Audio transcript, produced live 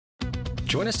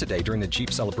Join us today during the Jeep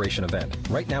Celebration event.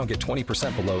 Right now, get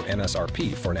 20% below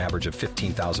MSRP for an average of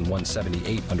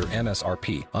 $15,178 under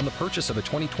MSRP on the purchase of a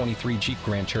 2023 Jeep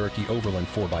Grand Cherokee Overland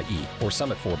 4xE or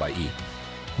Summit 4xE.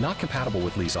 Not compatible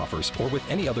with lease offers or with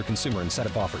any other consumer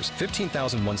incentive offers.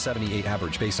 $15,178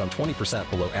 average based on 20%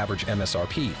 below average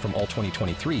MSRP from all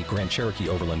 2023 Grand Cherokee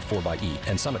Overland 4xE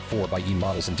and Summit 4xE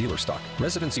models in dealer stock.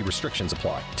 Residency restrictions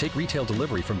apply. Take retail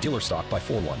delivery from dealer stock by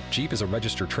 4/1. Jeep is a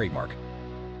registered trademark.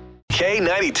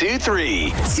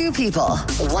 K92-3. Two people,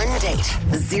 one date,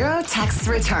 zero texts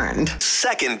returned.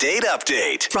 Second date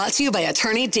update. Brought to you by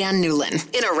attorney Dan Newlin.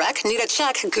 In a wreck, need a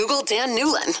check, Google Dan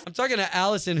Newlin. I'm talking to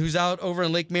Allison, who's out over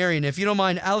in Lake Marion. If you don't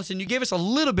mind, Allison, you gave us a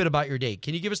little bit about your date.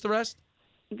 Can you give us the rest?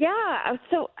 Yeah.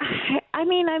 So, I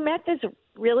met this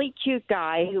really cute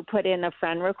guy who put in a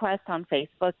friend request on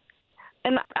Facebook.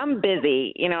 And I'm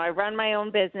busy. I run my own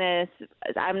business.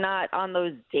 I'm not on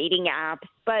those dating apps,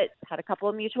 but had a couple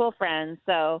of mutual friends.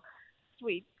 So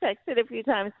we texted a few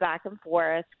times back and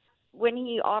forth. When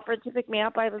he offered to pick me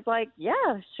up, I was like,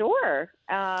 yeah, sure.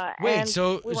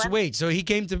 So he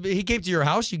came to your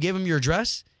house? You gave him your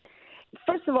address?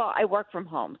 First of all, I work from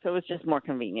home, so it's just more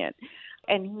convenient.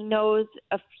 And he knows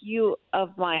a few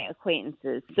of my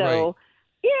acquaintances. So, Right.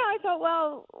 Yeah, I thought,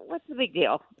 well, what's the big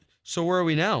deal? So where are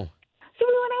we now? So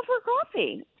we went out for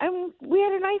coffee, and we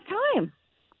had a nice time.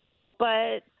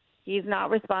 But he's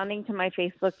not responding to my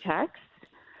Facebook texts,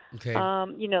 Okay.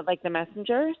 like the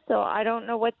messenger. So I don't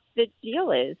know what the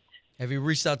deal is. Have you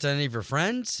reached out to any of your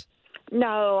friends?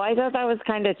 No, I thought that was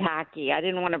kind of tacky. I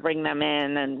didn't want to bring them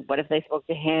in, and what if they spoke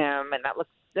to him? And that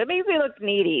makes me look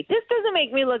needy. This doesn't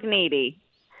make me look needy.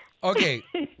 Okay.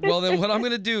 Well, then what I'm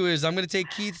going to do is I'm going to take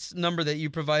Keith's number that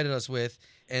you provided us with,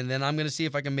 and then I'm going to see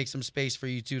if I can make some space for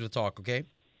you two to talk, okay?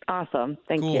 Awesome.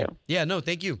 Thank Cool. you. Yeah, no,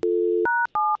 thank you.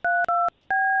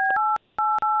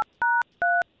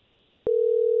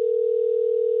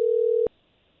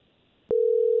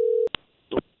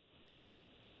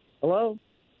 Hello?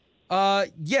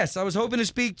 Yes, I was hoping to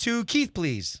speak to Keith,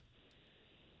 please.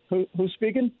 Who's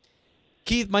speaking?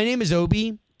 Keith, my name is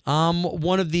Obi. I'm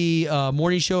one of the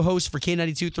morning show hosts for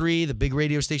K92.3, the big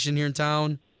radio station here in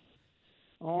town.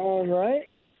 All right.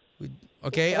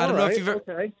 Okay, I don't know if you've ever...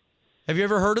 Okay. Have you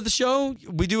ever heard of the show?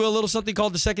 We do a little something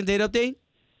called the Second Date Update.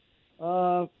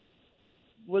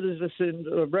 What is this in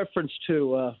reference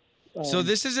to? So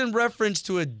this is in reference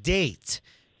to a date.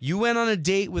 You went on a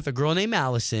date with a girl named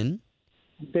Allison.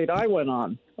 Date I went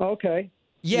on. Okay.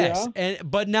 Yes, Yeah.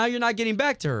 but now you're not getting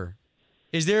back to her.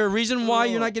 Is there a reason why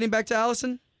you're not getting back to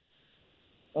Allison?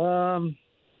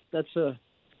 That's a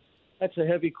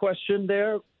heavy question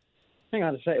there. Hang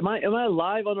on a second. Am I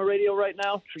live on the radio right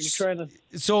now? Are you trying to?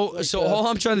 So all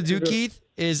I'm trying to do, Keith,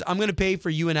 is I'm going to pay for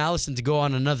you and Allison to go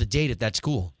on another date at that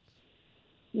school.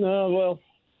 No,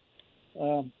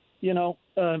 well,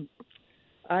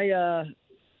 I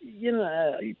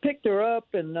picked her up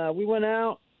and we went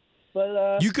out,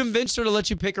 but You convinced her to let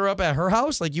you pick her up at her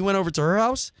house? Like you went over to her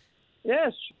house?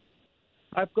 yes,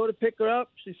 I go to pick her up.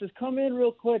 She says, "Come in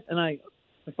real quick," and I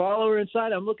follow her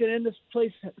inside. I'm looking in this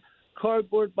place.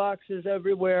 Cardboard boxes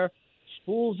everywhere,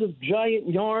 spools of giant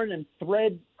yarn and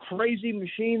thread, crazy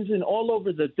machines, and all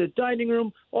over the dining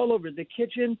room, all over the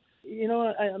kitchen.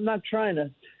 I'm not trying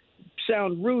to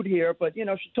sound rude here, but,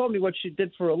 she told me what she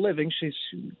did for a living. She's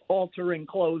altering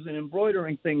clothes and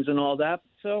embroidering things and all that.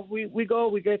 So we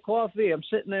get coffee. I'm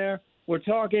sitting there. We're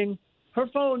talking. Her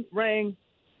phone rang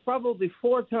probably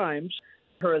 4 times.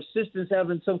 Her assistant's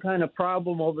having some kind of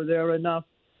problem over there enough.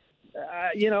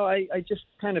 I just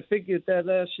kind of figured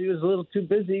that she was a little too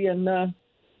busy and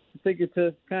figured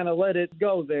to kind of let it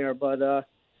go there. But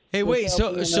Hey, wait.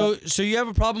 So you have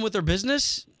a problem with her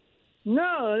business?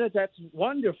 no, that's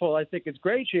wonderful. I think it's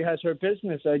great she has her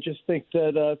business. I just think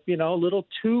that a little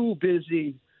too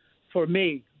busy for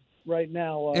me right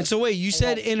now. And so wait, you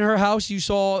said in her house you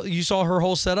saw her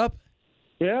whole setup?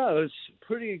 Yeah, it was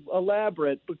pretty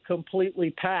elaborate, but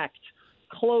completely packed.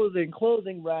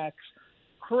 Clothing racks.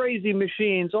 Crazy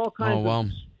machines, all kinds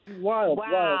of wild.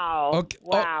 Wow. Okay.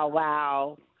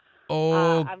 Wow.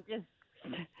 Oh. I'm just...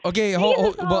 Okay,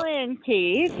 in,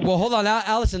 Keith. Well, hold on,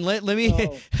 Allison. Let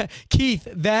me, Keith.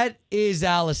 That is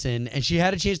Allison, and she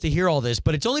had a chance to hear all this,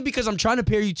 but it's only because I'm trying to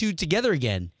pair you two together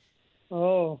again.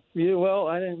 Oh, well,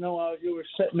 I didn't know you were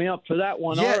setting me up for that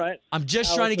one. Yeah, All right, I'm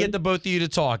just Allison. trying to get the both of you to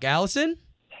talk. Allison.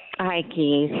 Hi,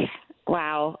 Keith.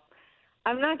 Wow.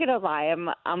 I'm not going to lie.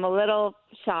 I'm a little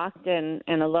shocked and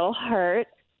a little hurt.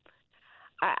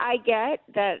 I get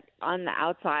that on the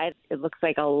outside it looks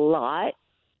like a lot.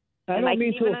 I don't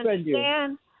mean to offend you.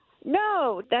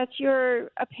 No, that's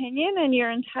your opinion and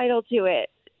you're entitled to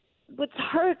it. what's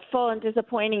hurtful and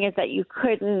disappointing is that you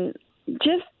couldn't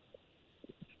just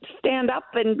stand up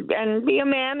and be a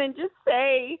man and just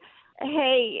say,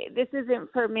 hey, this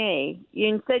isn't for me.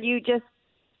 Instead, you just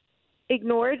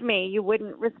ignored me. You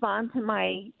wouldn't respond to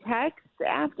my text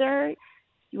after.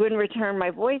 You wouldn't return my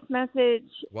voice message.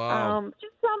 Wow.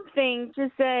 Just something to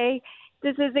say,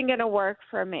 this isn't going to work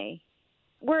for me.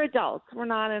 We're adults. We're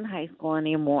not in high school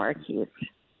anymore, Keith.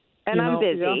 And I'm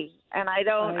busy. And I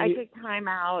took time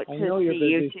out to see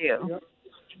you too. Yep.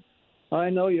 I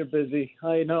know you're busy.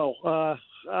 I know.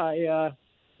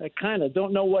 I kind of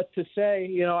don't know what to say.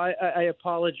 You know, I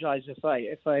apologize if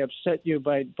I upset you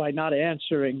by not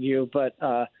answering you, but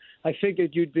I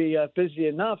figured you'd be busy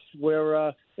enough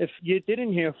where if you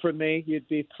didn't hear from me, you'd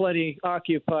be plenty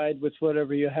occupied with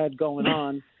whatever you had going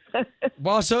on.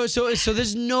 Well, so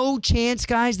there's no chance,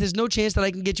 guys. There's no chance that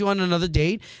I can get you on another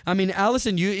date. I mean,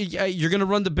 Allison, you're gonna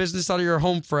run the business out of your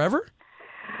home forever?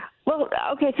 Well,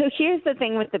 okay. So here's the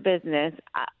thing with the business.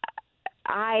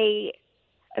 I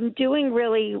am doing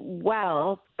really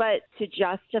well, but to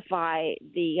justify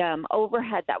the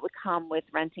overhead that would come with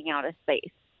renting out a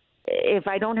space, if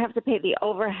I don't have to pay the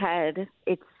overhead,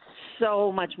 it's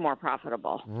so much more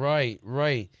profitable. Right.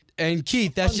 And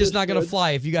Keith, that's just not going to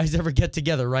fly if you guys ever get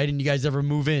together, right? And you guys ever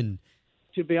move in.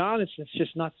 To be honest, it's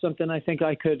just not something I think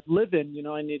I could live in. You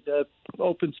know, I need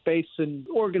open space and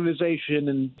organization,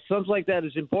 and stuff like that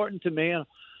is important to me.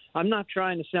 I'm not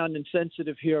trying to sound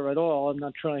insensitive here at all. I'm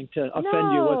not trying to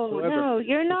offend you whatsoever. No,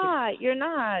 you're not. You're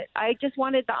not. I just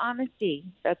wanted the honesty.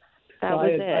 That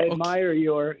was it. I admire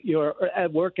your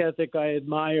work ethic. I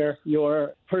admire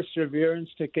your perseverance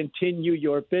to continue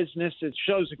your business. It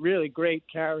shows really great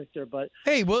character. But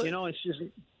hey, well, you know, it's just.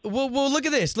 Well, look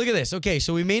at this. Look at this. Okay,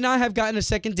 so we may not have gotten a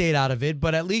second date out of it,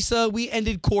 but at least we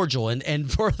ended cordial.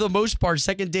 And for the most part,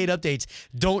 second date updates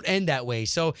don't end that way.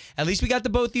 So at least we got the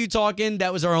both of you talking.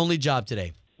 That was our only job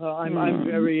today. I'm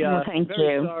very thank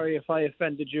you. sorry if I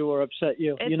offended you or upset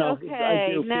you. It's you know, okay. I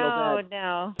do feel bad.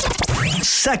 No.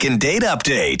 Second date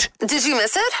update. Did you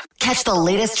miss it? Catch the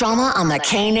latest drama on the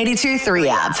K82-3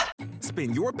 app.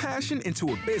 Spin your passion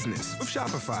into a business with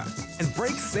Shopify and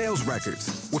break sales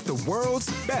records with the world's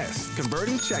best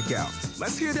converting checkout.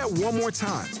 Let's hear that one more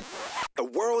time. The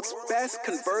world's best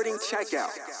converting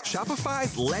checkout.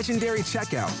 Shopify's legendary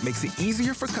checkout makes it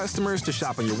easier for customers to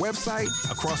shop on your website,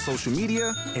 across social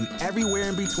media, and everywhere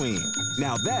in between.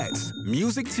 Now that's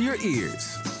music to your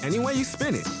ears. Any way you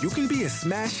spin it, you can be a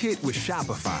smash hit with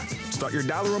Shopify. Start your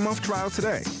 $1 a month trial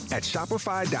today at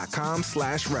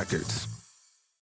shopify.com/records.